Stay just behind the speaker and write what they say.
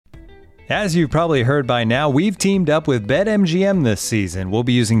As you've probably heard by now, we've teamed up with BetMGM this season. We'll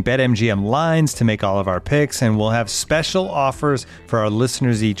be using BetMGM lines to make all of our picks, and we'll have special offers for our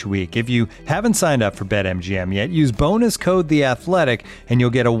listeners each week. If you haven't signed up for BetMGM yet, use bonus code The Athletic, and you'll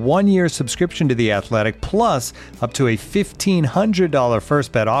get a 1-year subscription to The Athletic, plus up to a $1,500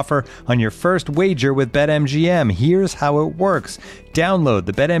 first bet offer on your first wager with BetMGM. Here's how it works. Download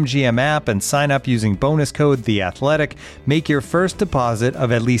the BetMGM app and sign up using bonus code The Athletic. Make your first deposit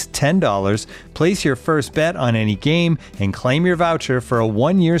of at least $10. Place your first bet on any game and claim your voucher for a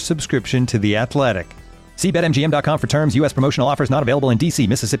 1-year subscription to The Athletic. See BetMGM.com for terms. U.S. promotional offers not available in D.C.,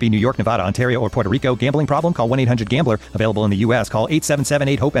 Mississippi, New York, Nevada, Ontario, or Puerto Rico. Gambling problem? Call 1-800-GAMBLER. Available in the U.S. Call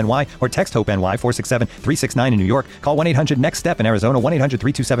 877-8-HOPE-NY or text HOPE-NY 467-369 in New York. Call 1-800-NEXT-STEP in Arizona.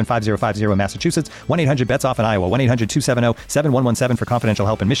 1-800-327-5050 in Massachusetts. 1-800-BETS-OFF in Iowa. 1-800-270-7117 for confidential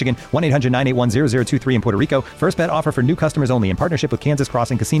help in Michigan. 1-800-981-0023 in Puerto Rico. First bet offer for new customers only in partnership with Kansas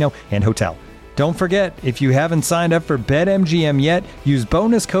Crossing Casino and Hotel. Don't forget, if you haven't signed up for BetMGM yet, use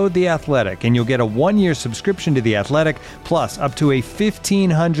bonus code The Athletic, and you'll get a 1-year subscription to The Athletic, plus up to a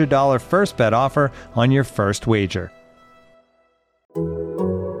 $1,500 first bet offer on your first wager.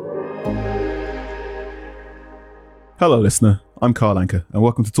 Hello, listener. I'm Carl Anker, and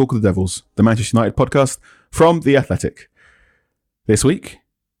welcome to Talk of the Devils, the Manchester United podcast from The Athletic. This week,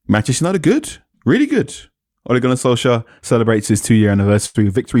 Manchester United good, really good. Ole Gunnar Solskjaer celebrates his 2-year anniversary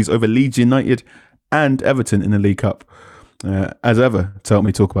with victories over Leeds United and Everton in the League Cup. As ever, to help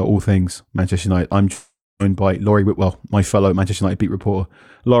me talk about all things Manchester United, I'm joined by Laurie Whitwell, my fellow Manchester United beat reporter.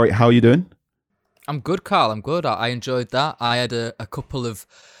 Laurie, how are you doing? I'm good, Carl. I'm good. I enjoyed that. I had a couple of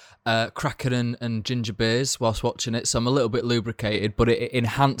cracker and ginger beers whilst watching it, so I'm a little bit lubricated, but it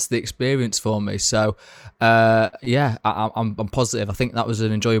enhanced the experience for me. So, I'm positive. I think that was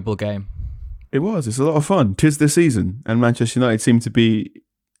an enjoyable game. It was. It's a lot of fun. 'Tis the season, and Manchester United seem to be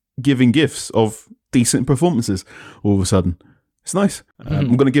giving gifts of decent performances all of a sudden. It's nice.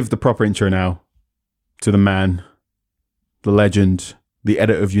 I'm going to give the proper intro now to the man, the legend, the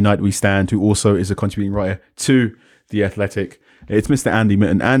editor of United We Stand, who also is a contributing writer to The Athletic. It's Mr. Andy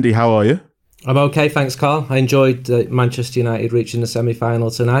Mitten. Andy, how are you? I'm okay, thanks, Carl. I enjoyed Manchester United reaching the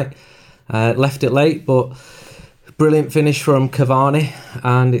semi-final tonight. Left it late, but brilliant finish from Cavani,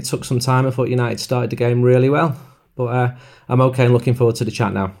 and it took some time. I thought United started the game really well, but I'm okay and looking forward to the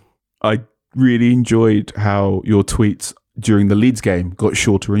chat now. I really enjoyed how your tweets during the Leeds game got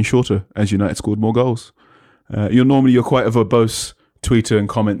shorter and shorter as United scored more goals. You're quite a verbose tweeter and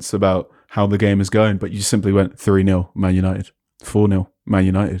comments about how the game is going, but you simply went 3-0 Man United, 4-0 Man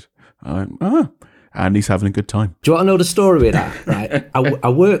United. Andy's having a good time. Do you want to know the story with that? Right, I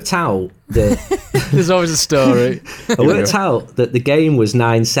worked out that there's always a story. I worked out that the game was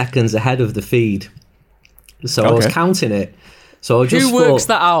 9 seconds ahead of the feed, so I was counting it. So I just who works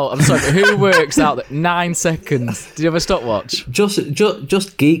that out? I'm sorry, but who works out that 9 seconds? Did you have a stopwatch?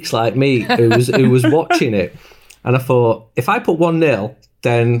 Just geeks like me who was watching it, and I thought if I put 1-0,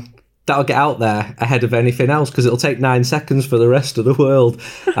 then that'll get out there ahead of anything else because it'll take 9 seconds for the rest of the world.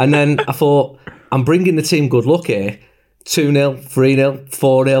 And then I thought, I'm bringing the team good luck here. 2-0, 3-0,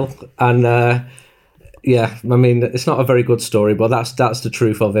 4-0. And I mean, it's not a very good story, but that's the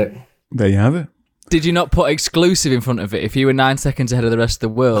truth of it. There you have it. Did you not put exclusive in front of it? If you were 9 seconds ahead of the rest of the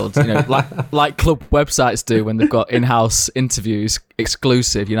world, like club websites do when they've got in-house interviews,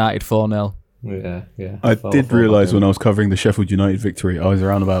 exclusive, United 4-0. Yeah. I did realise when I was covering the Sheffield United victory, I was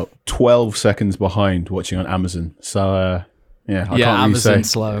around about 12 seconds behind watching on Amazon. So, I can't really Amazon's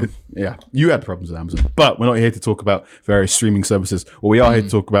say. Slow. Yeah, you had problems with Amazon. But we're not here to talk about various streaming services. Well, we are here to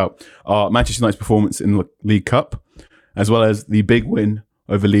talk about Manchester United's performance in the League Cup, as well as the big win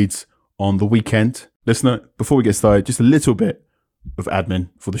over Leeds on the weekend. Listener, before we get started, just a little bit of admin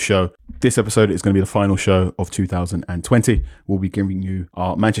for the show. This episode is going to be the final show of 2020. We'll be giving you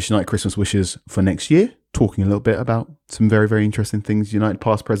our Manchester United Christmas wishes for next year, talking a little bit about some very, very interesting things, United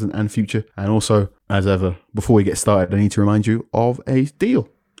past, present and future. And also, as ever, before we get started, I need to remind you of a deal.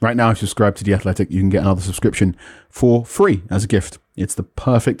 Right now, if you subscribe to The Athletic, you can get another subscription for free as a gift. It's the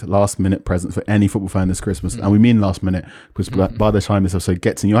perfect last-minute present for any football fan this Christmas. And we mean last minute, because by the time this episode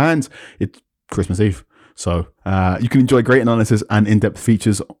gets in your hands, it's Christmas Eve. So you can enjoy great analysis and in-depth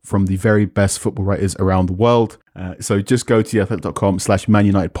features from the very best football writers around the world. So just go to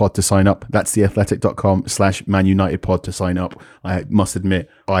theathletic.com/manunitedpod to sign up. That's theathletic.com/manunitedpod to sign up. I must admit,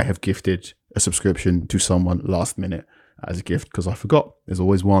 I have gifted a subscription to someone last minute as a gift because I forgot. There's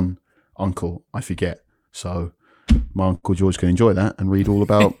always one uncle I forget. So my Uncle George can enjoy that and read all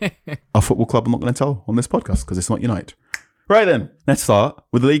about a football club I'm not going to tell on this podcast because it's not United. Right then, let's start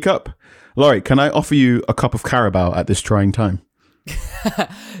with the League Cup. Laurie, can I offer you a cup of Carabao at this trying time?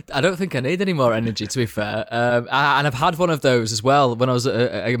 I don't think I need any more energy, to be fair. And I've had one of those as well when I was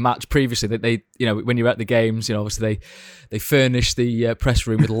at a match previously. That they, when you're at the games, obviously they furnish the press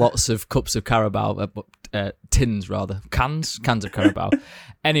room with lots of cups of Carabao, cans of Carabao.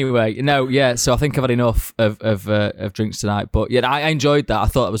 Anyway, so I think I've had enough of drinks tonight. But yeah, I enjoyed that. I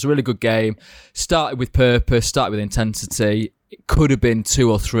thought it was a really good game. Started with purpose, started with intensity. It could have been 2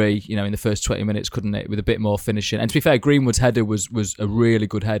 or 3, in the first 20 minutes, couldn't it? With a bit more finishing. And to be fair, Greenwood's header was a really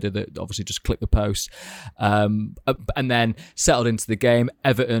good header that obviously just clipped the post. And then settled into the game.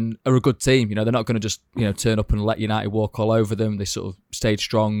 Everton are a good team. They're not going to just, turn up and let United walk all over them. They sort of stayed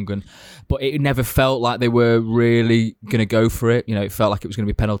strong. But it never felt like they were really going to go for it. It felt like it was going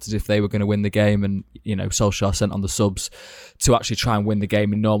to be penalties if they were going to win the game. And, Solskjaer sent on the subs to actually try and win the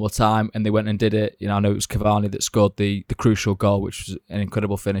game in normal time. And they went and did it. I know it was Cavani that scored the crucial goal, which was an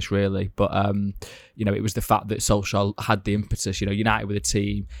incredible finish, really. But it was the fact that Solskjaer had the impetus. United with a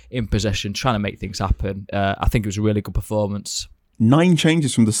team in possession, trying to make things happen. I think it was a really good performance. 9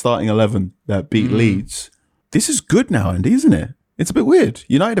 changes from the starting 11 that beat Leeds. This is good now, Andy, isn't it? It's a bit weird.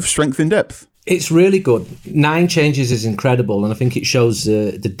 United have strength in depth. It's really good. 9 changes is incredible, and I think it shows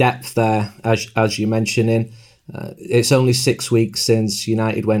the depth there, as you're mentioning. It's only 6 weeks since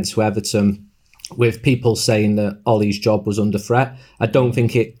United went to Everton, with people saying that Ollie's job was under threat. I don't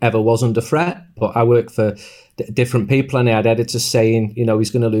think it ever was under threat, but I work for different people, and I had editors saying,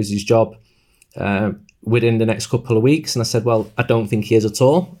 he's going to lose his job within the next couple of weeks. And I said, well, I don't think he is at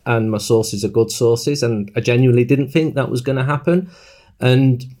all. And my sources are good sources, and I genuinely didn't think that was going to happen.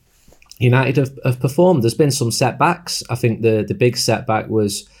 And United have performed. There's been some setbacks. I think the big setback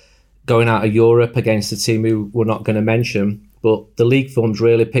was going out of Europe against a team who we're not going to mention, but the league form's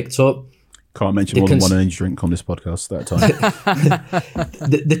really picked up. Can't mention more than one energy drink on this podcast that time.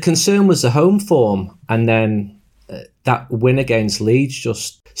 the concern was the home form, and then that win against Leeds,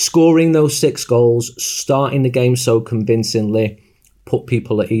 just scoring those 6 goals, starting the game so convincingly, put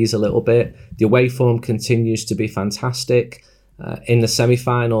people at ease a little bit. The away form continues to be fantastic in the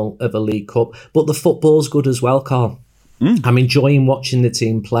semi-final of a League Cup, but the football's good as well, Carl. I'm enjoying watching the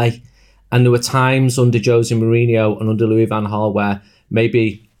team play, and there were times under Jose Mourinho and under Louis van Gaal where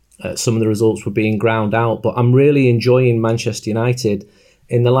maybe some of the results were being ground out, but I'm really enjoying Manchester United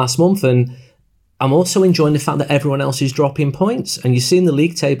in the last month, and I'm also enjoying the fact that everyone else is dropping points, and you're seeing the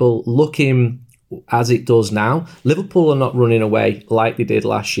league table looking as it does now. Liverpool are not running away like they did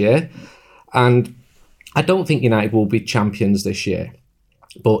last year, and I don't think United will be champions this year,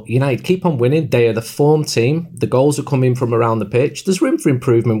 but United keep on winning. They are the form team. The goals are coming from around the pitch. There's room for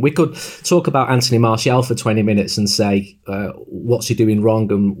improvement. We could talk about Anthony Martial for 20 minutes and say what's he doing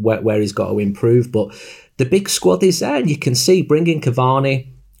wrong and where he's got to improve. But the big squad is there. And you can see bringing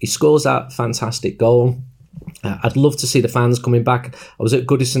Cavani. He scores that fantastic goal. I'd love to see the fans coming back. I was at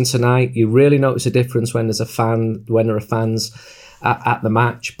Goodison tonight. You really notice a difference when there are fans at the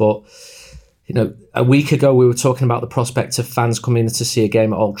match. But a week ago we were talking about the prospect of fans coming to see a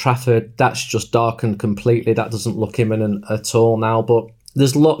game at Old Trafford. That's just darkened completely. That doesn't look imminent at all now. But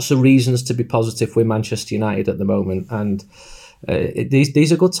there's lots of reasons to be positive with Manchester United at the moment, and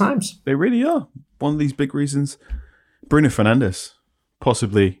these are good times. They really are. One of these big reasons, Bruno Fernandes,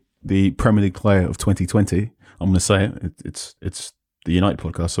 possibly the Premier League player of 2020. I'm going to say it. It's the United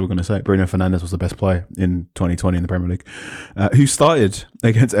podcast, so we're going to say it. Bruno Fernandes was the best player in 2020 in the Premier League, who started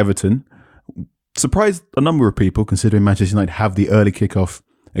against Everton. Surprised a number of people, considering Manchester United have the early kickoff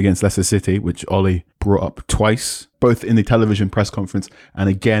against Leicester City, which Ollie brought up twice, both in the television press conference and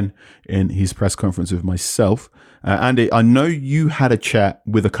again in his press conference with myself. Andy, I know you had a chat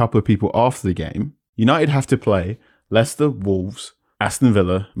with a couple of people after the game. United have to play Leicester, Wolves, Aston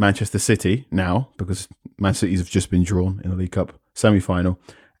Villa, Manchester City now, because Man City's have just been drawn in the League Cup semi-final,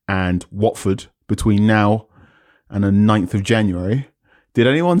 and Watford between now and the 9th of January. Did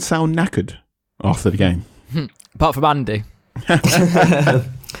anyone sound knackered after the game? Apart from Andy.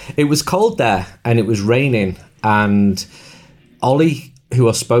 It was cold there and it was raining, and Ollie, who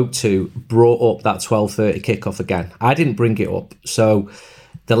I spoke to, brought up that 12:30 kickoff again. I didn't bring it up. So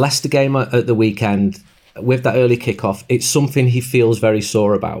the Leicester game at the weekend with that early kickoff, it's something he feels very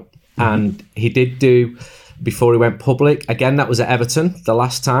sore about. And he did do before he went public. Again, that was at Everton the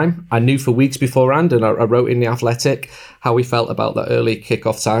last time. I knew for weeks beforehand, and I wrote in The Athletic how he felt about that early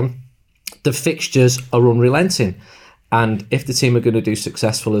kickoff time. The fixtures are unrelenting. And if the team are going to do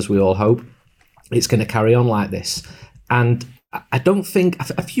successful, as we all hope, it's going to carry on like this. And I don't think,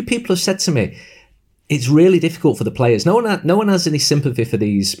 a few people have said to me, it's really difficult for the players. No one has any sympathy for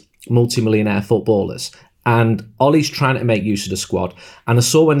these multimillionaire footballers. And Ollie's trying to make use of the squad. And I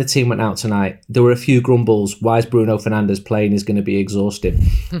saw when the team went out tonight, there were a few grumbles. Why is Bruno Fernandes playing? He's going to be exhausted.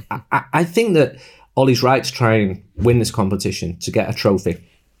 I think that Ollie's right to try and win this competition, to get a trophy.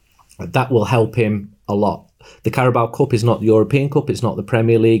 That will help him a lot. The Carabao Cup is not the European Cup, it's not the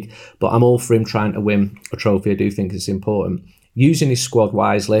Premier League, but I'm all for him trying to win a trophy. I do think it's important. Using his squad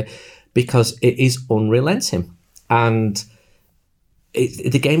wisely, because it is unrelenting. And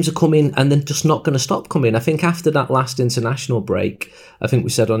the games are coming and they're just not going to stop coming. I think after that last international break, I think we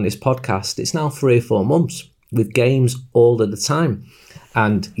said on this podcast, it's now 3 or 4 months with games all of the time.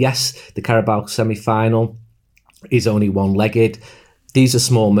 And yes, the Carabao semi-final is only one-legged. These are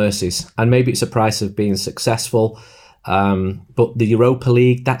small mercies, and maybe it's a price of being successful. But the Europa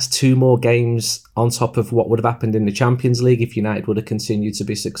League, that's 2 more games on top of what would have happened in the Champions League if United would have continued to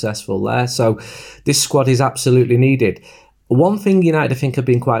be successful there. So this squad is absolutely needed. One thing United, I think, have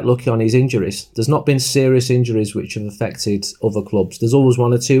been quite lucky on is injuries. There's not been serious injuries which have affected other clubs. There's always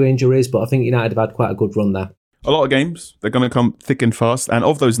 1 or 2 injuries, but I think United have had quite a good run there. A lot of games, they're going to come thick and fast. And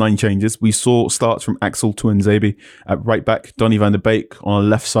of those 9 changes, we saw starts from Axel Tuanzebe at right back, Donny van der Beek on the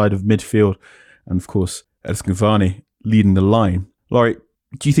left side of midfield, and of course, Edinson Cavani leading the line. Laurie,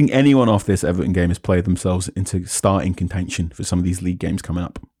 do you think anyone off this Everton game has played themselves into starting contention for some of these league games coming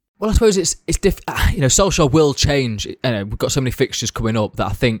up? Well, I suppose it's Solskjaer will change. We've got so many fixtures coming up that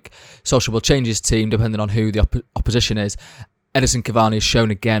I think Solskjaer will change his team depending on who the opposition is. Edinson Cavani has shown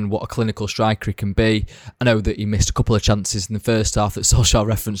again what a clinical striker he can be. I know that he missed a couple of chances in the first half that Solskjaer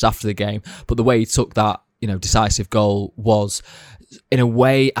referenced after the game, but the way he took that, decisive goal was, in a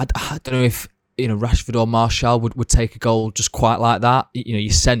way, I don't know if Rashford or Martial would take a goal just quite like that. You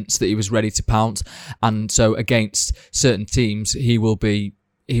sense that he was ready to pounce, and so against certain teams,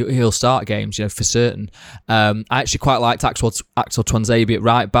 he'll start games, for certain. I actually quite liked Axel Tuanzebe at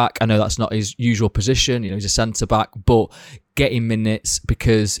right back. I know that's not his usual position. He's a centre back, but getting minutes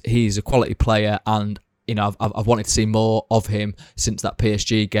because he's a quality player, and I've wanted to see more of him since that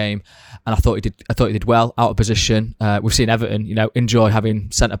PSG game, and I thought he did well out of position. We've seen Everton, enjoy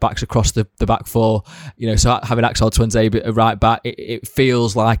having centre backs across the back 4. So having Axel Tuanzebe at right back, it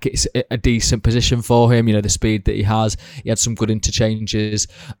feels like it's a decent position for him. The speed that he has, he had some good interchanges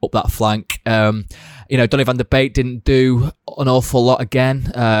up that flank. Donny van der Beek didn't do an awful lot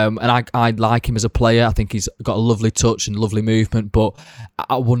again, and I like him as a player. I think he's got a lovely touch and lovely movement, but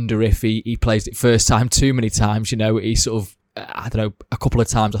I wonder if he plays it first time too many times. He sort of, I don't know, a couple of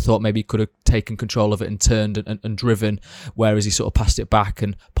times I thought maybe he could have taken control of it and turned and driven, whereas he sort of passed it back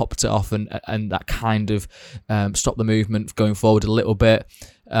and popped it off, and that kind of stopped the movement going forward a little bit.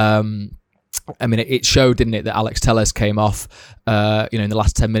 It showed, didn't it, that Alex Telles came off, in the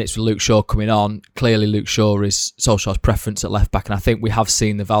last 10 minutes with Luke Shaw coming on. Clearly, Luke Shaw is Solskjaer's preference at left back, and I think we have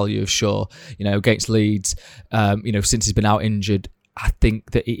seen the value of Shaw, against Leeds, since he's been out injured. I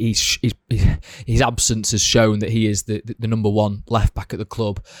think that his absence has shown that he is the number 1 left back at the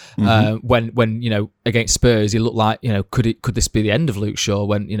club. Mm-hmm. When against Spurs, he looked like could this be the end of Luke Shaw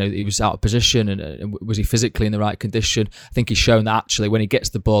when he was out of position and was he physically in the right condition? I think he's shown that actually when he gets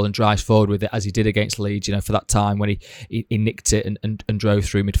the ball and drives forward with it, as he did against Leeds. For that time when he nicked it and drove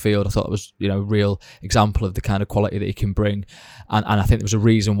through midfield, I thought it was a real example of the kind of quality that he can bring. And I think there was a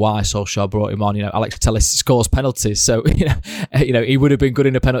reason why Solskjaer brought him on. Alex Telles scores penalties, so he would have been good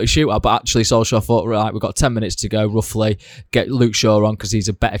in a penalty shootout, but actually Solskjaer thought, right, we've got 10 minutes to go roughly, get Luke Shaw on because he's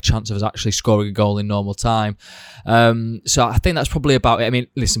a better chance of us actually scoring a goal in normal time. So I think that's probably about it.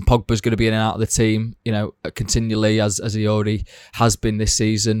 Listen, Pogba's going to be in and out of the team, continually as he already has been this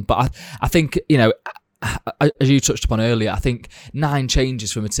season. But I think, as you touched upon earlier, I think 9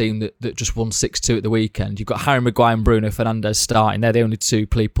 changes from a team that just won 6-2 at the weekend. You've got Harry Maguire and Bruno Fernandes starting. They're the only 2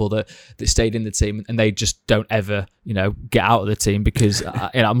 people that stayed in the team, and they just don't ever, get out of the team because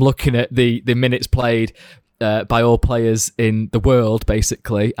I'm looking at the minutes played by all players in the world,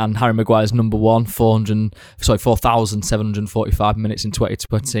 basically, and Harry Maguire's number 1, 4,745 minutes in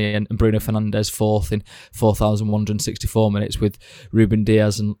 2020, and Bruno Fernandes 4th in 4,164 minutes, with Ruben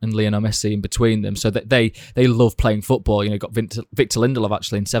Diaz and Lionel Messi in between them. So that they love playing football. Got Victor Lindelof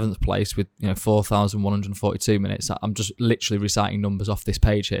actually in 7th place with 4,142 minutes. I'm just literally reciting numbers off this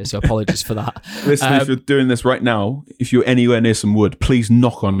page here, so apologies for that. Listen, if you're doing this right now, if you're anywhere near some wood, please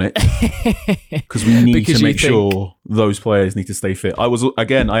knock on it because we need to make sure those players need to stay fit. I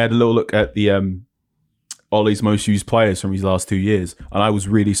had a little look at the Ollie's most used players from his last 2 years, and I was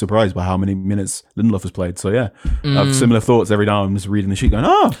really surprised by how many minutes Lindelof has played. So yeah, I have similar thoughts every now and then. I'm just reading the sheet going,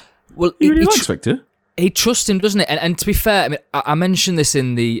 well, he really likes Victor. He trusts him, doesn't it? And to be fair, I mean, I mentioned this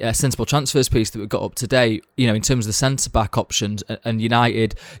in the sensible transfers piece that we got up today, in terms of the centre-back options and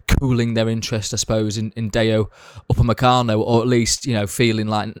United cooling their interest, I suppose, in Deo Upamecano, or at least, feeling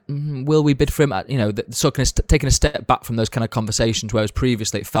like, will we bid for him? Sort of taking a step back from those kind of conversations, whereas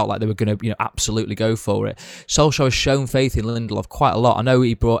previously it felt like they were going to, absolutely go for it. Solskjaer has shown faith in Lindelof quite a lot. I know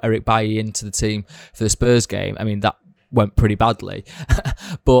he brought Eric Bailly into the team for the Spurs game. I mean, that went pretty badly,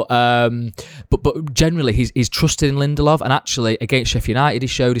 but generally he's trusted in Lindelof, and actually against Sheffield United he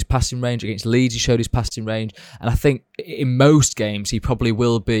showed his passing range, against Leeds he showed his passing range, and I think in most games he probably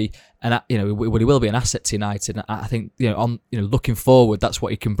will be he will be an asset to United. And I think looking forward, that's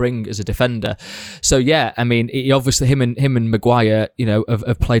what he can bring as a defender. So yeah, I mean, he obviously him and Maguire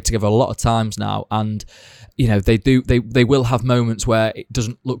have played together a lot of times now, and they will have moments where it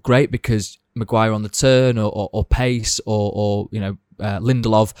doesn't look great because Maguire on the turn or pace or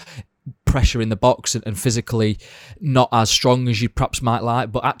Lindelof pressure in the box and physically not as strong as you perhaps might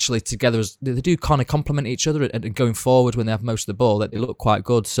like, but actually together they do kind of complement each other, and going forward when they have most of the ball they look quite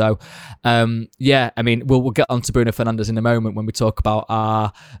good. So I mean, we'll get on to Bruno Fernandes in a moment when we talk about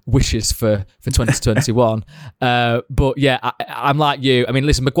our wishes for 2021. But yeah, I'm like you. I mean,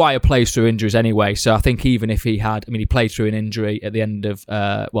 listen, Maguire plays through injuries anyway, so I think even if he played through an injury at the end of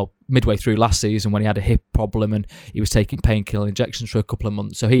midway through last season when he had a hip problem and he was taking painkiller injections for a couple of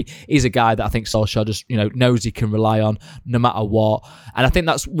months. So he's a guy that I think Solskjaer just knows he can rely on no matter what. And I think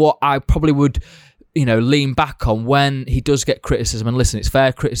that's what I probably would lean back on when he does get criticism. And listen, it's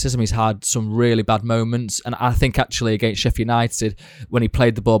fair criticism. He's had some really bad moments, and I think actually against Sheffield United, when he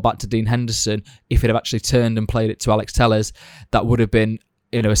played the ball back to Dean Henderson, if he'd have actually turned and played it to Alex Telles, that would have been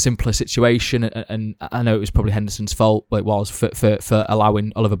a simpler situation. And I know it was probably Henderson's fault, but it was for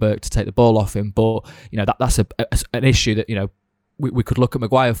allowing Oliver Burke to take the ball off him. But that's an issue that we could look at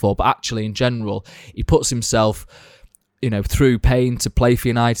Maguire for. But actually, in general, he puts himself through pain to play for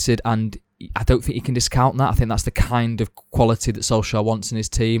United, and I don't think you can discount that. I think that's the kind of quality that Solskjaer wants in his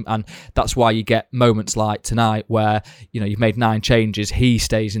team, and that's why you get moments like tonight where you've made 9 changes, he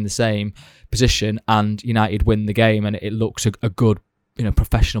stays in the same position, and United win the game, and it looks a good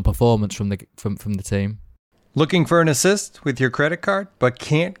professional performance from the team. Looking for an assist with your credit card but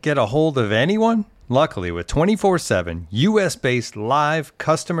can't get a hold of anyone? Luckily, with 24/7 US-based live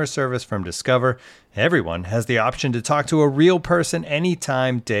customer service from Discover, everyone has the option to talk to a real person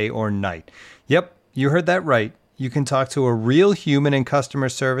anytime, day or night. Yep, you heard that right. You can talk to a real human in customer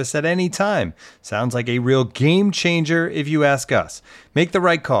service at any time. Sounds like a real game changer if you ask us. Make the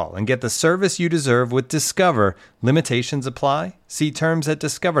right call and get the service you deserve with Discover. Limitations apply. See terms at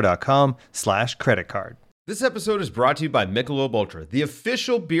discover.com/creditcard. This episode is brought to you by Michelob Ultra, the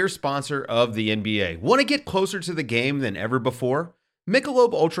official beer sponsor of the NBA. Want to get closer to the game than ever before?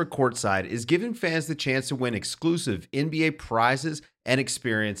 Michelob Ultra Courtside is giving fans the chance to win exclusive NBA prizes and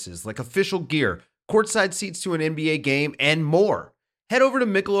experiences like official gear, courtside seats to an NBA game, and more. Head over to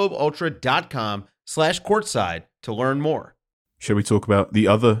MichelobUltra.com/courtside to learn more. Shall we talk about the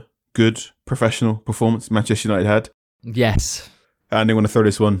other good professional performance Manchester United had? Yes. And I want to throw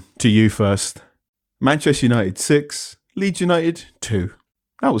this one to you first. Manchester United 6, Leeds United 2.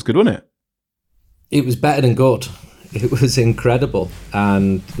 That was good, wasn't it? It was better than good. It was incredible,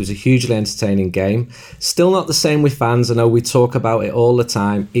 and it was a hugely entertaining game. Still not the same with fans. I know we talk about it all the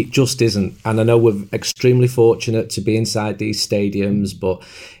time. It just isn't. And I know we're extremely fortunate to be inside these stadiums, but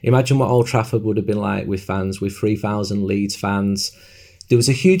imagine what Old Trafford would have been like with fans, with 3,000 Leeds fans. There was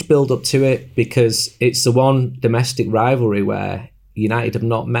a huge build-up to it because it's the one domestic rivalry where United have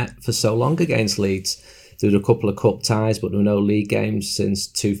not met for so long against Leeds. There were a couple of cup ties, but there were no league games since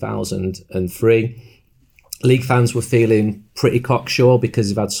 2003. League fans were feeling pretty cocksure because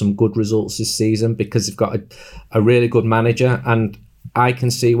they've had some good results this season, because they've got a really good manager, and I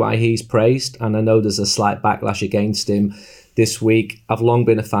can see why he's praised, and I know there's a slight backlash against him this week. I've long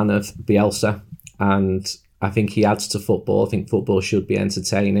been a fan of Bielsa, and I think he adds to football. I think football should be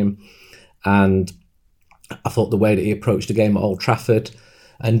entertaining, and I thought the way that he approached the game at Old Trafford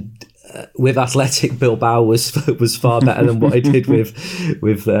and with Athletic Bilbao was far better than what he did with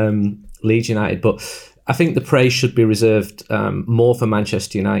Leeds United. But I think the praise should be reserved more for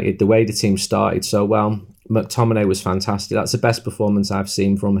Manchester United. The way the team started so well, McTominay was fantastic. That's the best performance I've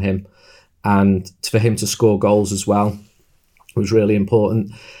seen from him, and for him to score goals as well was really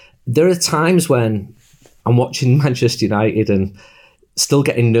important. There are times when I'm watching Manchester United and still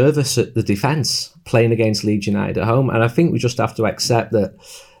getting nervous at the defence playing against Leeds United at home. And I think we just have to accept that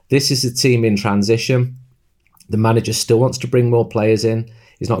this is a team in transition. The manager still wants to bring more players in.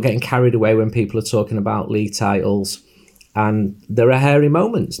 He's not getting carried away when people are talking about league titles. and there are hairy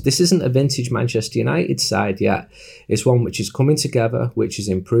moments. This isn't a vintage Manchester United side yet. It's one which is coming together, which is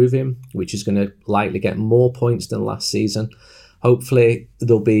improving, which is going to likely get more points than last season. Hopefully,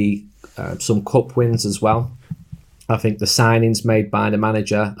 there'll be some cup wins as well. I think the signings made by the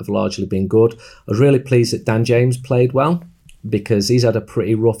manager have largely been good. I was really pleased that Dan James played well, because he's had a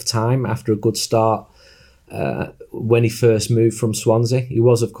pretty rough time after a good start when he first moved from Swansea. He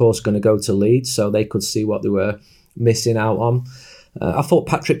was, of course, going to go to Leeds, so they could see what they were missing out on. I thought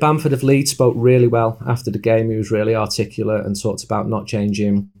Patrick Bamford of Leeds spoke really well after the game. He was really articulate and talked about not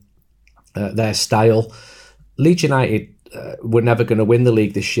changing their style. Leeds United were never going to win the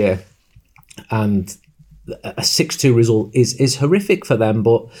league this year, and a 6-2 result is horrific for them,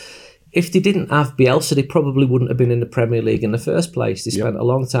 but if they didn't have Bielsa, they probably wouldn't have been in the Premier League in the first place. They spent a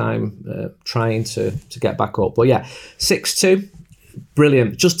long time trying to get back up. But yeah, 6-2,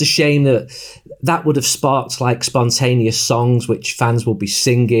 brilliant. Just a shame that would have sparked like spontaneous songs which fans will be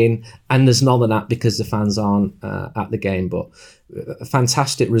singing, and there's none of that because the fans aren't at the game. But a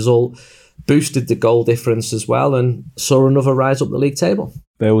fantastic result, boosted the goal difference as well, and saw another rise up the league table.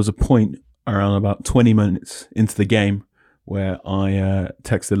 There was a point around about 20 minutes into the game where I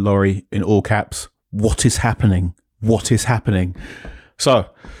texted Laurie in all caps, "What is happening? What is happening?" So,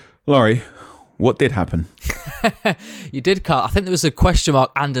 Laurie, what did happen? You did, Carl. I think there was a question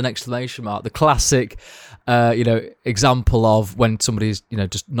mark and an exclamation mark. The classic, example of when somebody's,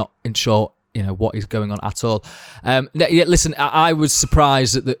 just not sure, what is going on at all. Listen, I was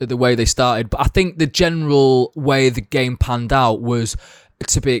surprised at the way they started, but I think the general way the game panned out was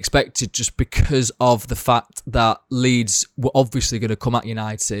to be expected, just because of the fact that Leeds were obviously going to come at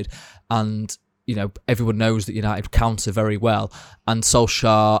United, and everyone knows that United counter very well, and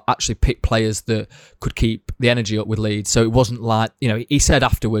Solskjaer actually picked players that could keep the energy up with Leeds. So it wasn't like, he said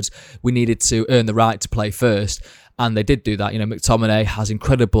afterwards we needed to earn the right to play first, and they did do that. McTominay has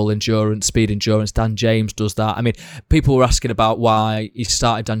incredible speed endurance. Dan James does that. I mean, people were asking about why he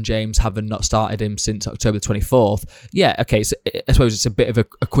started Dan James, having not started him since October 24th. Yeah, okay, so I suppose it's a bit of a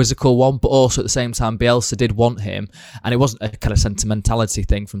quizzical one, but also at the same time, Bielsa did want him, and it wasn't a kind of sentimentality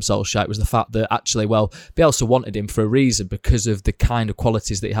thing from Solskjaer. It was the fact that actually, Bielsa wanted him for a reason, because of the kind of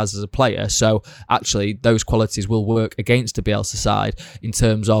qualities that he has as a player. So actually, those qualities will work against the Bielsa side in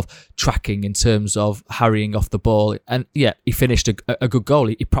terms of tracking, in terms of harrying off the ball. And yeah, he finished a good goal.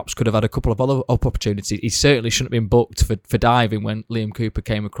 He perhaps could have had a couple of other opportunities. He certainly shouldn't have been booked for diving when Liam Cooper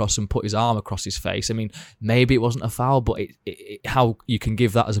came across and put his arm across his face. I mean, maybe it wasn't a foul, but how you can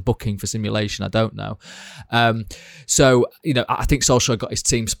give that as a booking for simulation, I don't know. So, I think Solskjaer got his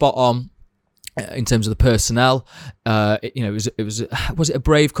team spot on. In terms of the personnel, was it a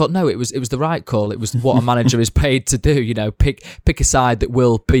brave call? No, it was the right call. It was what a manager is paid to do. Pick a side that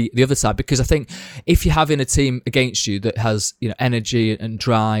will beat the other side. Because I think if you're having a team against you that has energy and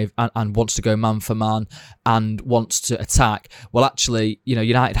drive and wants to go man for man and wants to attack, well, actually,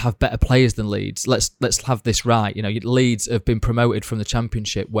 United have better players than Leeds. Let's have this right. Leeds have been promoted from the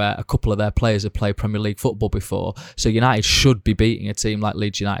Championship, where a couple of their players have played Premier League football before. So United should be beating a team like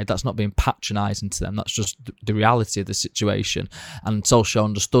Leeds United. That's not being patronising to them. That's just the reality of the situation. And Solskjaer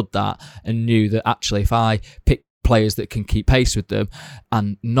understood that and knew that actually, if I pick players that can keep pace with them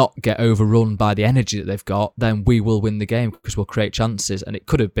and not get overrun by the energy that they've got, then we will win the game, because we'll create chances. And it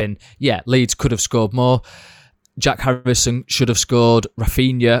could have been, Leeds could have scored more. Jack Harrison should have scored.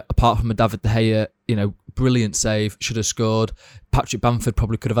 Rafinha, apart from a David De Gea, brilliant save, should have scored. Patrick Bamford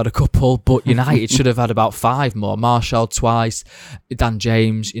probably could have had a couple, but United should have had about 5 more. Martial twice, Dan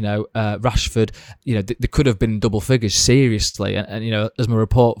James, Rashford, they could have been double figures, seriously. And as my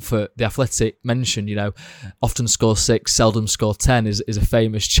report for The Athletic mentioned, often score 6, seldom score 10 is a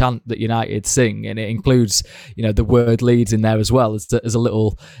famous chant that United sing, and it includes, the word Leeds in there as well as a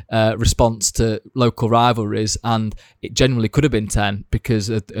little response to local rivalries, and it genuinely could have been 10 because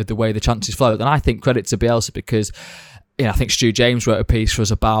of the way the chances flowed. And I think credit to Bielsa, because I think Stu James wrote a piece for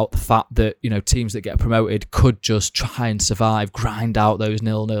us about the fact that, teams that get promoted could just try and survive, grind out those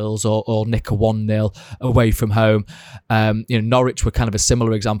 0-0s or nick a 1-0 away from home. Norwich were kind of a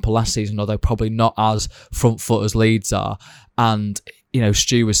similar example last season, although probably not as front foot as Leeds are. And,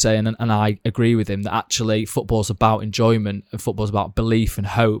 Stu was saying, and I agree with him, that actually football's about enjoyment and football's about belief and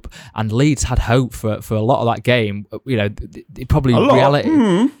hope. And Leeds had hope for a lot of that game. Probably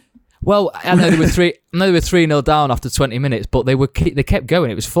reality. Well, I know they were 3-0 down after 20 minutes, but they kept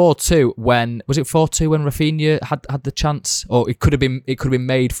going. It was 4-2 when Rafinha had the chance, or it could have been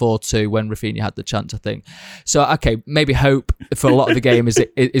made 4-2 when Rafinha had the chance, I think. So okay, maybe hope for a lot of the game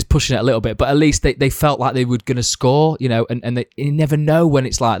is pushing it a little bit, but at least they felt like they were going to score, and you never know when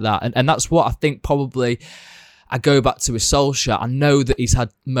it's like that, and that's what I think probably. I go back to his Solskjaer. I know that he's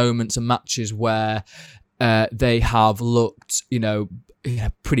had moments and matches where they have looked,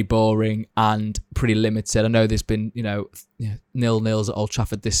 pretty boring and pretty limited. I know there's been, 0-0s at Old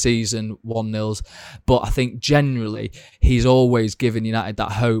Trafford this season, 1-0s, but I think generally he's always given United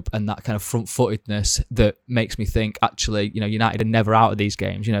that hope and that kind of front-footedness that makes me think, actually, United are never out of these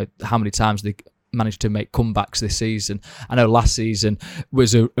games. How many times they managed to make comebacks this season. I know last season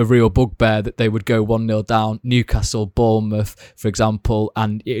was a real bugbear that they would go 1-0 down, Newcastle, Bournemouth, for example,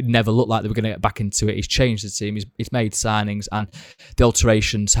 and it never looked like they were going to get back into it. He's changed the team, he's made signings, and the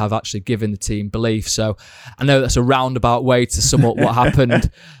alterations have actually given the team belief. So I know that's a roundabout way to sum up what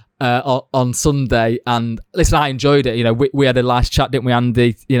happened on Sunday. And listen, I enjoyed it. We had a nice chat, didn't we,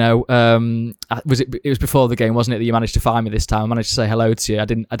 Andy? It was before the game, wasn't it, that you managed to find me this time? I managed to say hello to you. I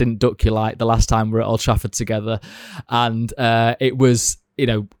didn't duck you like the last time we were at Old Trafford together. And it was,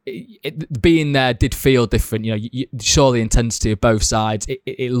 being there did feel different. You saw the intensity of both sides.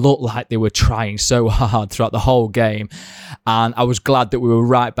 It looked like they were trying so hard throughout the whole game. And I was glad that we were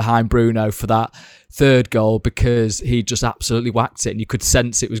right behind Bruno for that third goal, because he just absolutely whacked it, and you could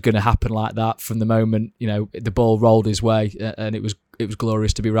sense it was going to happen like that from the moment the ball rolled his way, and it was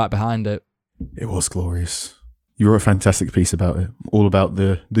glorious to be right behind it. It was glorious. You wrote a fantastic piece about it, all about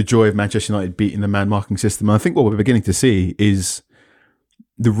the joy of Manchester United beating the man marking system. And I think what we're beginning to see is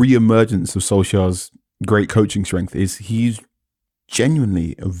the re-emergence of Solskjaer's great coaching strength. Is he's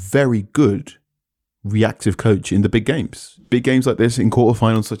genuinely a very good reactive coach in the big games like this, in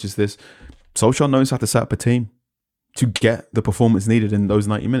quarterfinals such as this. Solskjaer knows how to set up a team to get the performance needed in those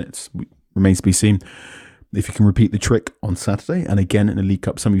 90 minutes. Remains to be seen if he can repeat the trick on Saturday and again in the League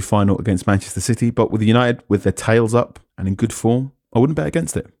Cup semi-final against Manchester City. But with United, with their tails up and in good form, I wouldn't bet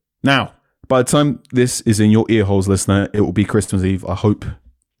against it. Now, by the time this is in your ear holes, listener, it will be Christmas Eve. I hope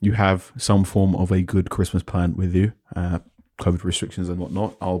you have some form of a good Christmas plan with you. COVID restrictions and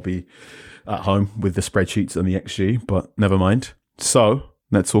whatnot. I'll be at home with the spreadsheets and the XG, but never mind. So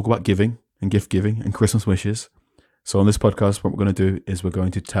let's talk about giving and gift giving and Christmas wishes. So on this podcast, what we're going to do is we're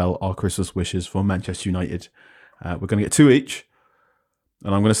going to tell our Christmas wishes for Manchester United. We're going to get 2 each.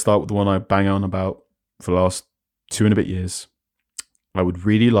 And I'm going to start with the one I bang on about for the last 2 and a bit years. I would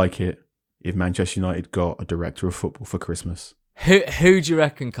really like it if Manchester United got a director of football for Christmas. Who do you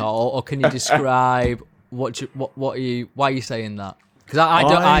reckon, Carl? Or can you describe why are you saying that? Because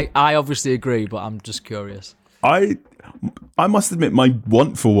I obviously agree, but I'm just curious. I must admit my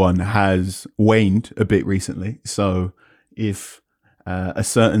want for one has waned a bit recently. So if a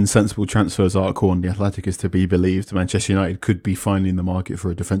certain sensible transfers article on The Athletic is to be believed, Manchester United could be finally in the market for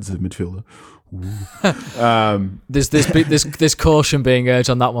a defensive midfielder. There's caution being urged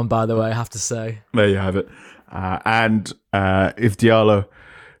on that one, by the way, I have to say. There you have it. And if Diallo,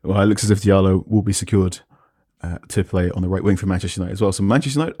 it looks as if Diallo will be secured to play on the right wing for Manchester United as well. So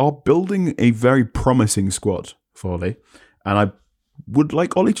Manchester United are building a very promising squad for Ole, and I would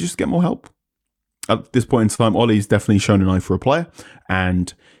like Ole to just get more help. At this point in time, Ole's definitely shown an eye for a player,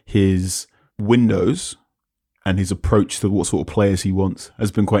 and his windows and his approach to what sort of players he wants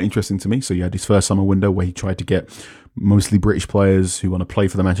has been quite interesting to me. So he had his first summer window where he tried to get mostly British players who want to play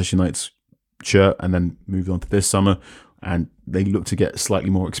for the Manchester United's shirt, and then moved on to this summer, and they look to get slightly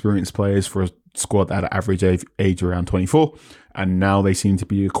more experienced players for a squad at an average age around 24, and now they seem to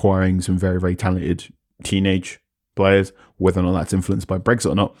be acquiring some very, very talented teenage players, whether or not that's influenced by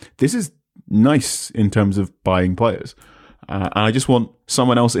Brexit or not. This is nice in terms of buying players, and I just want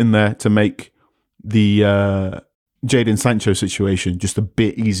someone else in there to make the Jadon Sancho situation just a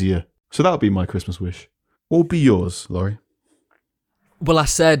bit easier. So that would be my Christmas wish. What would be yours, Laurie? Well, I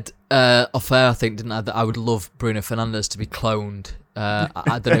said off air, I think, didn't I, that I would love Bruno Fernandes to be cloned. I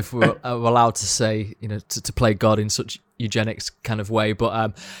don't know if we're allowed to say, to play God in such eugenics kind of way,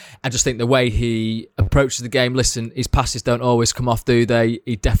 but I just think the way he approaches the game, listen, his passes don't always come off, do they?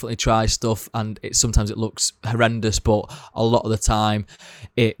 He definitely tries stuff, and sometimes it looks horrendous, but a lot of the time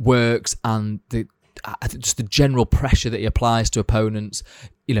it works, and just the general pressure that he applies to opponents,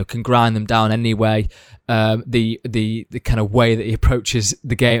 can grind them down anyway. The kind of way that he approaches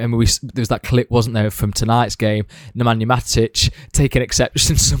the game. I mean, there was that clip, wasn't there, from tonight's game? Nemanja Matic taking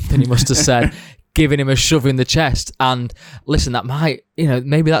exception to something he must have said, giving him a shove in the chest. And listen, that might,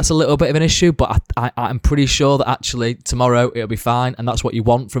 maybe that's a little bit of an issue, but I'm pretty sure that actually tomorrow it'll be fine. And that's what you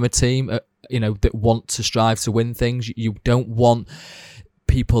want from a team, that want to strive to win things. You don't want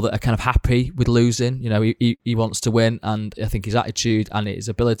people that are kind of happy with losing. He wants to win, and I think his attitude and his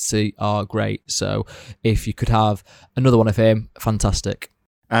ability are great. So if you could have another one of him, fantastic.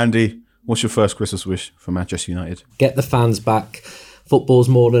 Andy, what's your first Christmas wish for Manchester United? Get the fans back. football's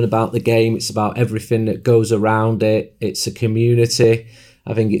more than about the game. It's about everything that goes around it. It's a community.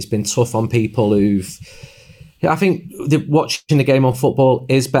 I think it's been tough on people I think watching the game on football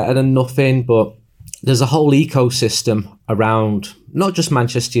is better than nothing, but there's a whole ecosystem around not just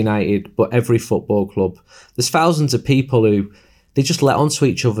Manchester United, but every football club. There's thousands of people who they just let onto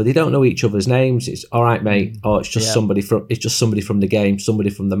each other. They don't know each other's names. It's all right, mate. Oh, it's just somebody from the game, somebody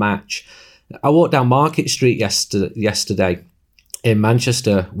from the match. I walked down Market Street yesterday in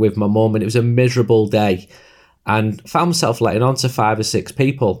Manchester with my mum, and it was a miserable day, and found myself letting on to 5 or 6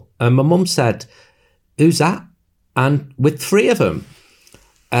 people. And my mum said, "Who's that?" And with 3 of them,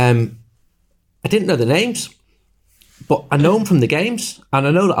 I didn't know the names, but I know them from the games, and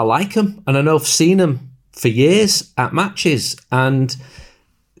I know that I like them, and I know I've seen them for years at matches, and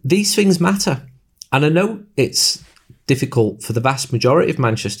these things matter. And I know it's difficult for the vast majority of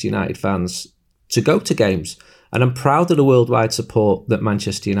Manchester United fans to go to games, and I'm proud of the worldwide support that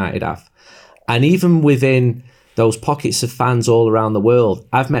Manchester United have. And even within those pockets of fans all around the world,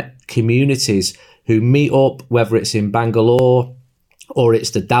 I've met communities who meet up, whether it's in Bangalore or it's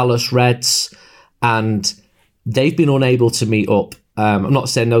the Dallas Reds, and they've been unable to meet up. I'm not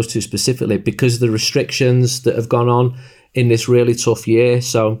saying those two specifically because of the restrictions that have gone on in this really tough year.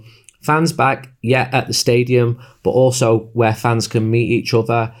 So fans back, at the stadium, but also where fans can meet each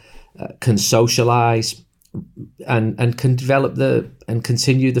other, can socialise, and can develop and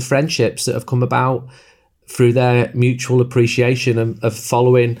continue the friendships that have come about through their mutual appreciation of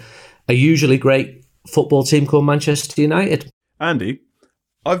following a usually great football team called Manchester United. Andy,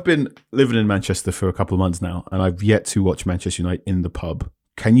 I've been living in Manchester for a couple of months now, and I've yet to watch Manchester United in the pub.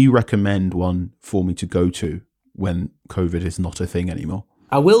 Can you recommend one for me to go to when COVID is not a thing anymore?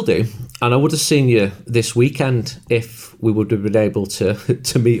 I will do, and I would have seen you this weekend if we would have been able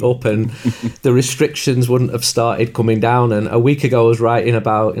to meet up and the restrictions wouldn't have started coming down. And a week ago I was writing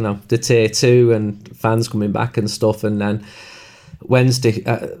about the Tier 2 and fans coming back and stuff, and then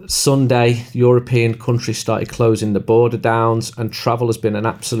Sunday, European countries started closing the border downs, and travel has been an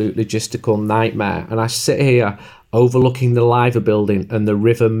absolute logistical nightmare. And I sit here overlooking the Liver building and the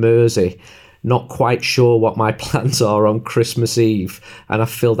River Mersey, not quite sure what my plans are on Christmas Eve, and I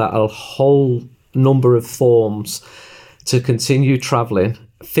filled out a whole number of forms to continue travelling.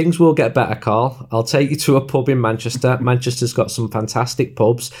 Things will get better, Carl. I'll take you to a pub in Manchester. Manchester's got some fantastic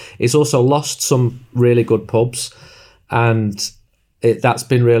pubs. It's also lost some really good pubs, and that's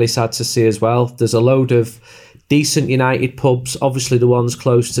been really sad to see as well. There's a load of decent United pubs, obviously the ones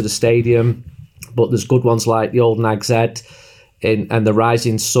close to the stadium, but there's good ones like the Old Nag's Head and the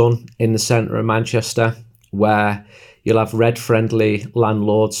Rising Sun in the centre of Manchester, where you'll have Red-friendly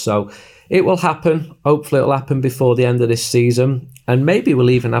landlords. So it will happen. Hopefully it'll happen before the end of this season, and maybe we'll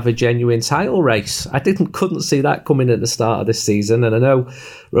even have a genuine title race. I couldn't see that coming at the start of this season, and I know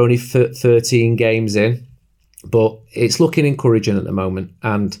we're only 13 games in, but it's looking encouraging at the moment.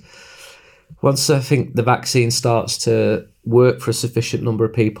 And once I think the vaccine starts to work for a sufficient number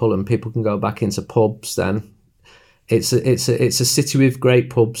of people and people can go back into pubs, then it's a city with great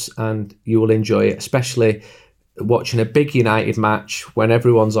pubs, and you will enjoy it, especially watching a big United match when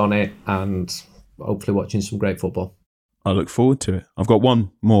everyone's on it, and hopefully watching some great football. I look forward to it. I've got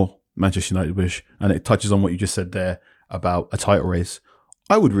one more Manchester United wish, and it touches on what you just said there about a title race.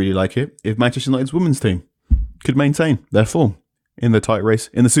 I would really like it if Manchester United's women's team could maintain their form in the title race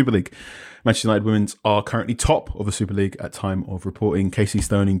in the Super League. Manchester United women's are currently top of the Super League at time of reporting. Casey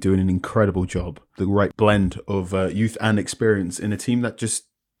Stoning doing an incredible job. The right blend of youth and experience in a team that just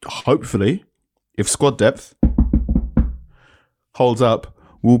hopefully, if squad depth holds up,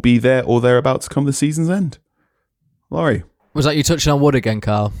 will be there or thereabouts come the season's end. Laurie. Was that you touching on Wood again,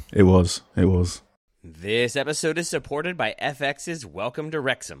 Carl? It was. This episode is supported by FX's Welcome to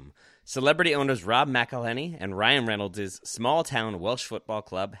Wrexham. Celebrity owners Rob McElhenney and Ryan Reynolds' small-town Welsh football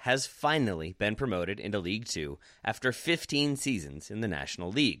club has finally been promoted into League Two after 15 seasons in the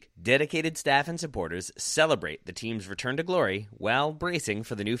National League. Dedicated staff and supporters celebrate the team's return to glory while bracing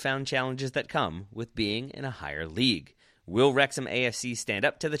for the newfound challenges that come with being in a higher league. Will Wrexham AFC stand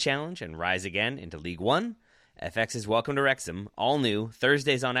up to the challenge and rise again into League One? FX's Welcome to Wrexham, all new,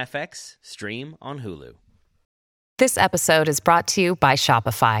 Thursdays on FX, stream on Hulu. This episode is brought to you by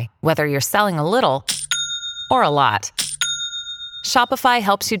Shopify. Whether you're selling a little or a lot, Shopify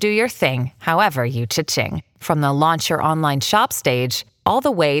helps you do your thing, however you cha-ching. From the launch your online shop stage, all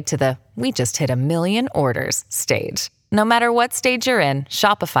the way to the we just hit 1 million orders stage. No matter what stage you're in,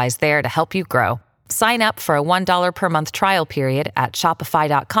 Shopify's there to help you grow. Sign up for a $1 per month trial period at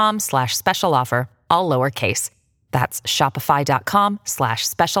shopify.com/special offer, all lowercase. That's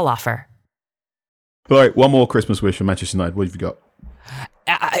shopify.com/special offer. All right, one more Christmas wish for Manchester United. What have you got?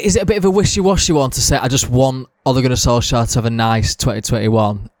 is it a bit of a wishy-washy one to say I just want Ole Gunnar Solskjaer to have a nice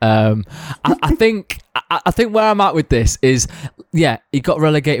 2021? I think where I'm at with this is, yeah, he got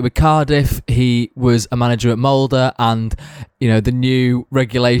relegated with Cardiff. He was a manager at Molde, and the new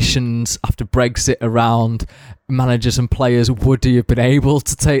regulations after Brexit around managers and players, would he have been able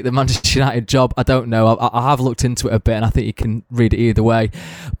to take the Manchester United job? I don't know. I have looked into it a bit, and I think you can read it either way.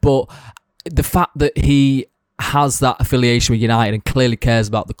 But the fact that he has that affiliation with United and clearly cares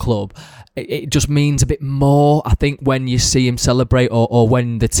about the club, it just means a bit more, I think, when you see him celebrate or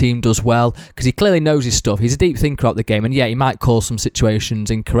when the team does well, because he clearly knows his stuff. He's a deep thinker out the game, and yeah, he might call some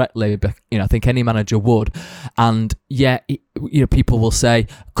situations incorrectly, but I think any manager would. And yeah, people will say,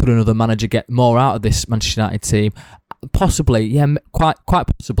 could another manager get more out of this Manchester United team? Possibly, yeah, quite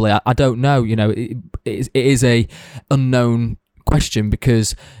possibly. I don't know. It is a unknown question,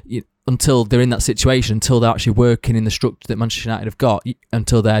 because until they're in that situation, until they're actually working in the structure that Manchester United have got,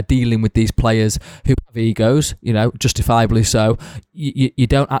 until they're dealing with these players who have egos, justifiably so, you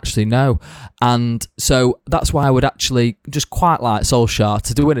don't actually know. And so that's why I would actually just quite like Solskjaer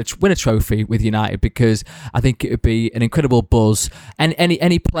to win a trophy with United, because I think it would be an incredible buzz. And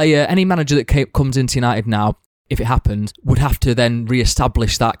any player, any manager that comes into United now, if it happened, would have to then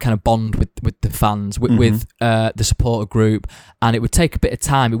re-establish that kind of bond with the fans, with the supporter group, and it would take a bit of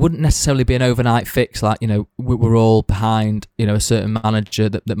time. It wouldn't necessarily be an overnight fix, like, we're all behind, a certain manager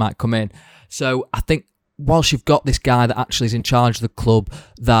that might come in. So I think whilst you've got this guy that actually is in charge of the club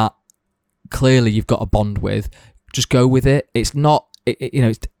that clearly you've got a bond with, just go with it. It's not,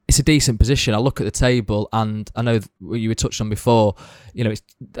 it's a decent position. I look at the table, and I know what you were touched on before. It's,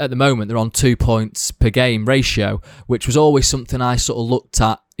 at the moment they're on 2 points per game ratio, which was always something I sort of looked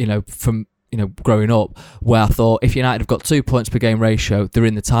at, from growing up, where I thought if United have got 2 points per game ratio, they're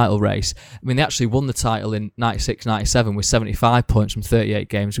in the title race. I mean, they actually won the title in 96-97 with 75 points from 38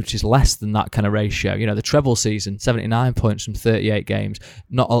 games, which is less than that kind of ratio. The treble season, 79 points from 38 games,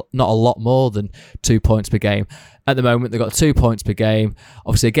 not a lot more than 2 points per game. At the moment, they've got 2 points per game.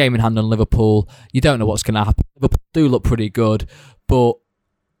 Obviously, a game in hand on Liverpool. You don't know what's going to happen. Liverpool do look pretty good, but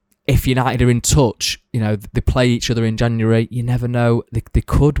if United are in touch, they play each other in January, you never know. They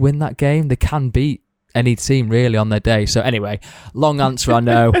could win that game. They can beat any team, really, on their day. So anyway, long answer, I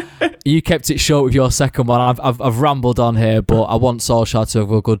know. You kept it short with your second one. I've rambled on here, but I want Solskjaer to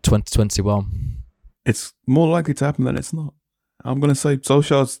have a good 2021. It's more likely to happen than it's not. I'm going to say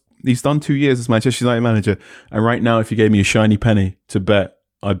he's done 2 years as Manchester United manager, and right now, if you gave me a shiny penny to bet,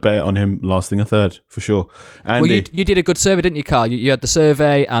 I'd bet on him lasting a third, for sure. Andy, well, you did a good survey, didn't you, Carl? You had the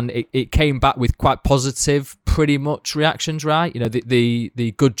survey, and it came back with quite positive, pretty much, reactions, right?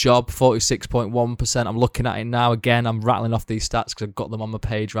 The good job, 46.1%. I'm looking at it now. Again, I'm rattling off these stats because I've got them on my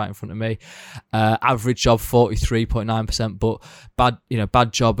page right in front of me. Average job, 43.9%, but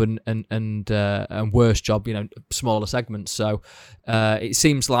bad job and worse job, smaller segments. So it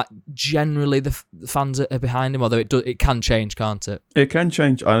seems like generally the fans are behind him, although it can change, can't it? It can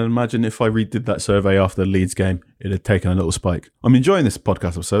change. I imagine if I redid that survey after the Leeds game, it'd have taken a little spike. I'm enjoying this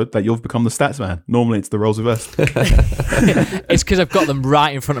podcast episode that you've become the stats man. Normally it's the roles reversed. It's because I've got them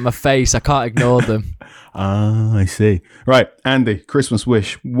right in front of my face. I can't ignore them. I see. Right, Andy, Christmas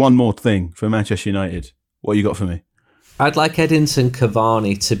wish. One more thing for Manchester United. What you got for me? I'd like Edinson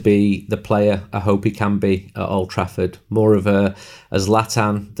Cavani to be the player I hope he can be at Old Trafford. More of a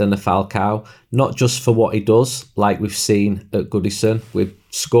Zlatan than a Falcao. Not just for what he does, like we've seen at Goodison, with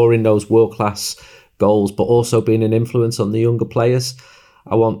scoring those world-class goals, but also being an influence on the younger players.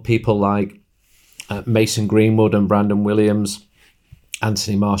 I want people like Mason Greenwood and Brandon Williams,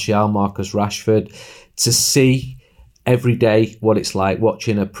 Anthony Martial, Marcus Rashford, to see every day what it's like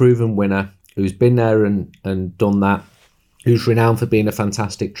watching a proven winner who's been there and done that, who's renowned for being a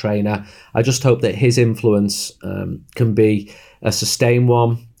fantastic trainer. I just hope that his influence can be a sustained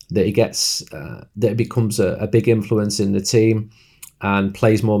one, that he gets, that it becomes a big influence in the team and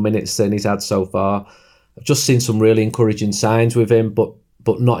plays more minutes than he's had so far. I've just seen some really encouraging signs with him, but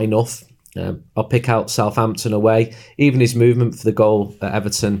not enough. I'll pick out Southampton away, even his movement for the goal at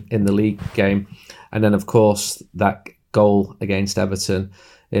Everton in the league game, and then of course that goal against Everton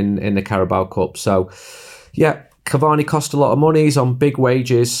in the Carabao Cup. So yeah, Cavani cost a lot of money, he's on big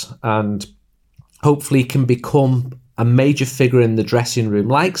wages, and hopefully can become a major figure in the dressing room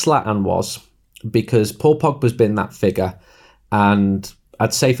like Zlatan was, because Paul Pogba's been that figure, and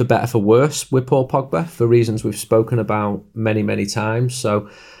I'd say for better for worse with Paul Pogba, for reasons we've spoken about many, many times. So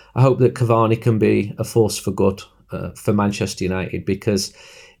I hope that Cavani can be a force for good for Manchester United, because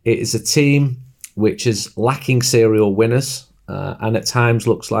it is a team which is lacking serial winners and at times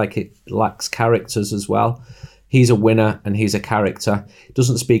looks like it lacks characters as well. he's a winner and he's a character. He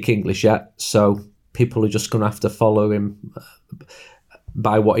doesn't speak English yet, so people are just going to have to follow him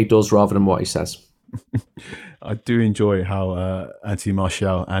by what he does rather than what he says. I do enjoy how Anthony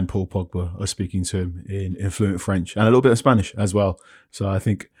Martial and Paul Pogba are speaking to him in fluent French and a little bit of Spanish as well. So I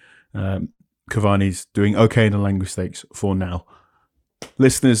think Cavani's doing okay in the language stakes for now.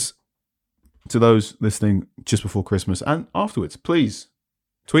 Listeners, to those listening just before Christmas and afterwards, please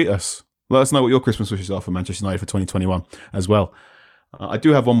tweet us. Let us know what your Christmas wishes are for Manchester United for 2021 as well. I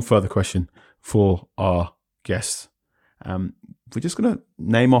do have one further question for our guests. We're just going to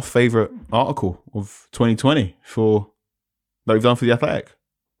name our favourite article of 2020 that we've done for The Athletic.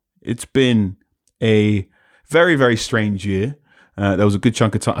 It's been a very, very strange year. There was a good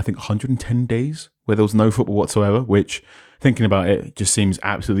chunk of time, I think 110 days, where there was no football whatsoever, which, thinking about it, just seems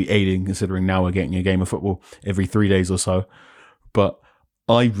absolutely alien, considering now we're getting a game of football every 3 days or so. But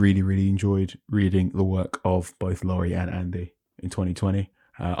I really, really enjoyed reading the work of both Laurie and Andy in 2020.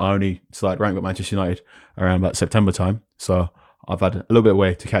 I only started writing about Manchester United around about September time, so I've had a little bit of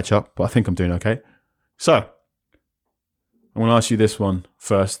way to catch up, but I think I'm doing okay. So, I'm going to ask you this one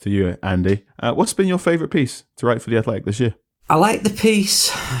first to you, Andy. What's been your favourite piece to write for The Athletic this year? I like the piece.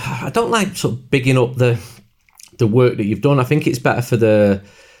 I don't like sort of bigging up the work that you've done. I think it's better for the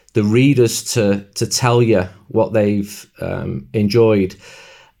readers to tell you what they've enjoyed.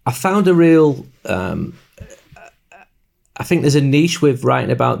 I found a real... I think there's a niche with writing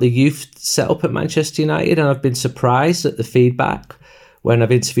about the youth setup at Manchester United, and I've been surprised at the feedback when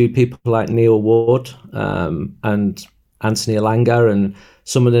I've interviewed people like Neil Wood and Anthony Elanga and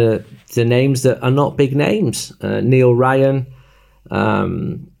some of the names that are not big names, Neil Ryan,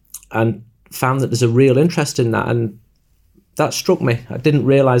 and found that there's a real interest in that, and that struck me. I didn't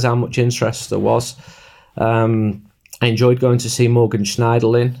realise how much interest there was. I enjoyed going to see Morgan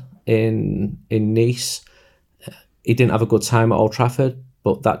Schneiderlin in Nice. He didn't have a good time at Old Trafford,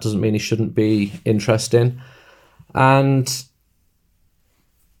 but that doesn't mean he shouldn't be interesting. And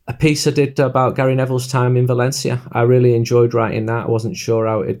a piece I did about Gary Neville's time in Valencia. I really enjoyed writing that. I wasn't sure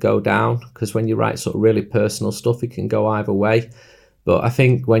how it'd go down, because when you write sort of really personal stuff, it can go either way. But I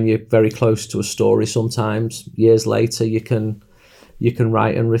think when you're very close to a story, sometimes years later, you can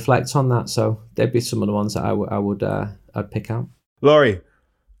write and reflect on that. So there'd be some of the ones that I'd pick out. Laurie,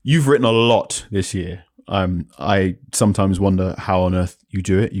 you've written a lot this year. I sometimes wonder how on earth you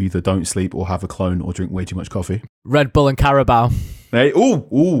do it. You either don't sleep or have a clone or drink way too much coffee. Red Bull and Carabao. Hey, ooh,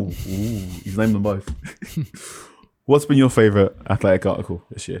 you've named them both. What's been your favourite Athletic article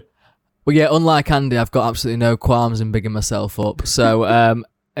this year? Well, yeah, unlike Andy, I've got absolutely no qualms in bigging myself up. So,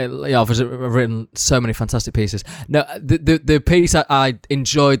 I've written so many fantastic pieces. No, the piece I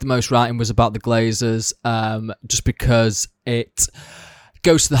enjoyed the most writing was about the Glazers, just because it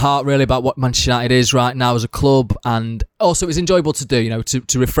goes to the heart really about what Manchester United is right now as a club, and also it's enjoyable to do,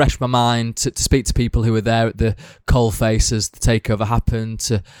 to refresh my mind, to speak to people who were there at the coalface as the takeover happened,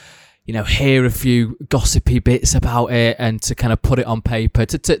 to hear a few gossipy bits about it, and to kind of put it on paper,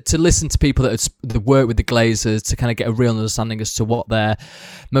 to listen to people that had worked with the Glazers, to kind of get a real understanding as to what their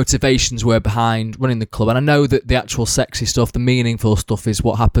motivations were behind running the club. And I know that the actual sexy stuff, the meaningful stuff, is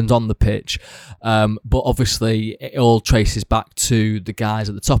what happened on the pitch, but obviously it all traces back to the guys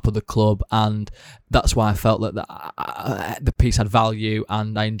at the top of the club, and that's why I felt that the piece had value,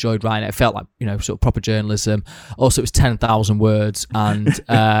 and I enjoyed writing it. It felt like, sort of proper journalism. Also, it was 10,000 words, and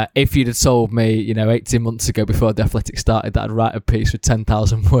if you'd have told me, 18 months ago before The Athletic started that I'd write a piece with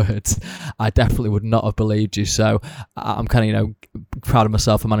 10,000 words, I definitely would not have believed you. So I'm kind of, proud of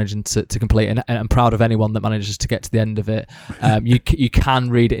myself for managing to complete it, and I'm proud of anyone that manages to get to the end of it. You can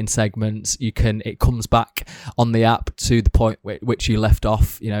read it in segments. It comes back on the app to the point which you left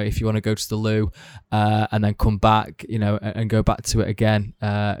off. If you want to go to the loo, and then come back, and go back to it again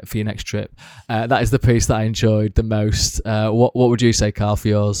for your next trip. That is the piece that I enjoyed the most. What would you say, Carl, for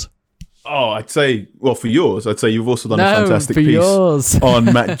yours? Oh, I'd say, for yours, you've also done a fantastic piece on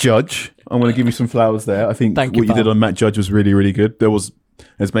Matt Judge. I'm going to give you some flowers there. I think what you did on Matt Judge was really, really good. There's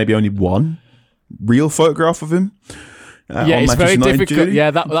maybe only one real photograph of him. It's very difficult.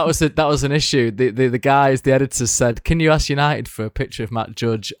 Yeah, that was an issue. The guys, the editors said, "Can you ask United for a picture of Matt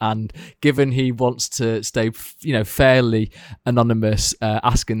Judge?" And given he wants to stay, fairly anonymous,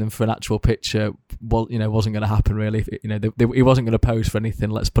 asking them for an actual picture, wasn't going to happen really. He wasn't going to pose for anything.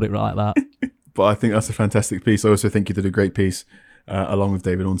 Let's put it right like that. But I think that's a fantastic piece. I also think you did a great piece, along with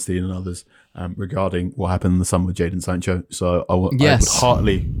David Ornstein and others, regarding what happened in the summer with Jadon Sancho. So I would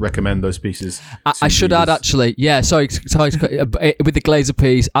heartily recommend those pieces. I should add, actually, with the Glazer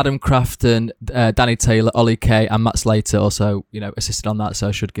piece, Adam Crafton, Danny Taylor, Ollie Kay, and Matt Slater also, assisted on that. So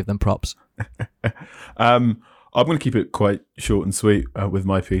I should give them props. I'm going to keep it quite short and sweet with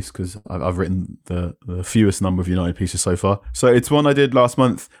my piece because I've written the fewest number of United pieces so far. So it's one I did last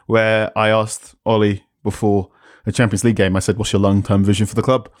month where I asked Ollie before a Champions League game, I said, what's your long-term vision for the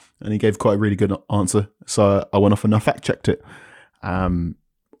club? And he gave quite a really good answer. So I went off and I fact-checked it. I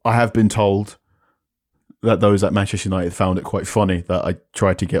have been told that those at Manchester United found it quite funny that I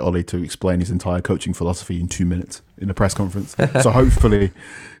tried to get Ollie to explain his entire coaching philosophy in 2 minutes in a press conference. So hopefully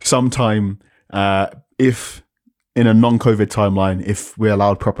sometime, if in a non-COVID timeline, if we're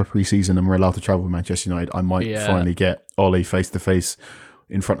allowed proper pre-season and we're allowed to travel with Manchester United, I might finally get Ollie face-to-face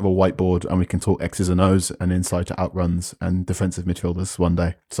in front of a whiteboard and we can talk X's and O's and inside to outruns and defensive midfielders one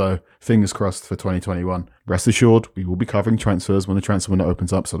day. So fingers crossed for 2021. Rest assured, we will be covering transfers when the transfer window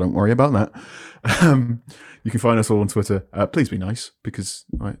opens up, so don't worry about that. You can find us all on Twitter. Please be nice because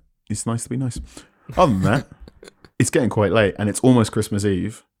it's nice to be nice. Other than that, it's getting quite late and it's almost Christmas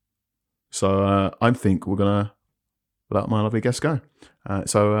Eve. So I think we're going to let my lovely guest go.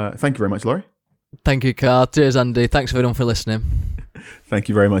 So thank you very much, Laurie. Thank you, Carl. Cheers, Andy. Thanks everyone for listening. Thank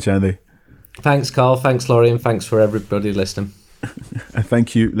you very much, Andy. Thanks, Carl. Thanks, Laurie. And thanks for everybody listening. And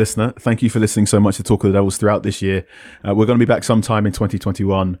thank you, listener. Thank you for listening so much to Talk of the Devils throughout this year. We're going to be back sometime in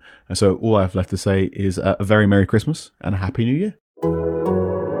 2021. And so all I have left to say is a very Merry Christmas and a Happy New Year.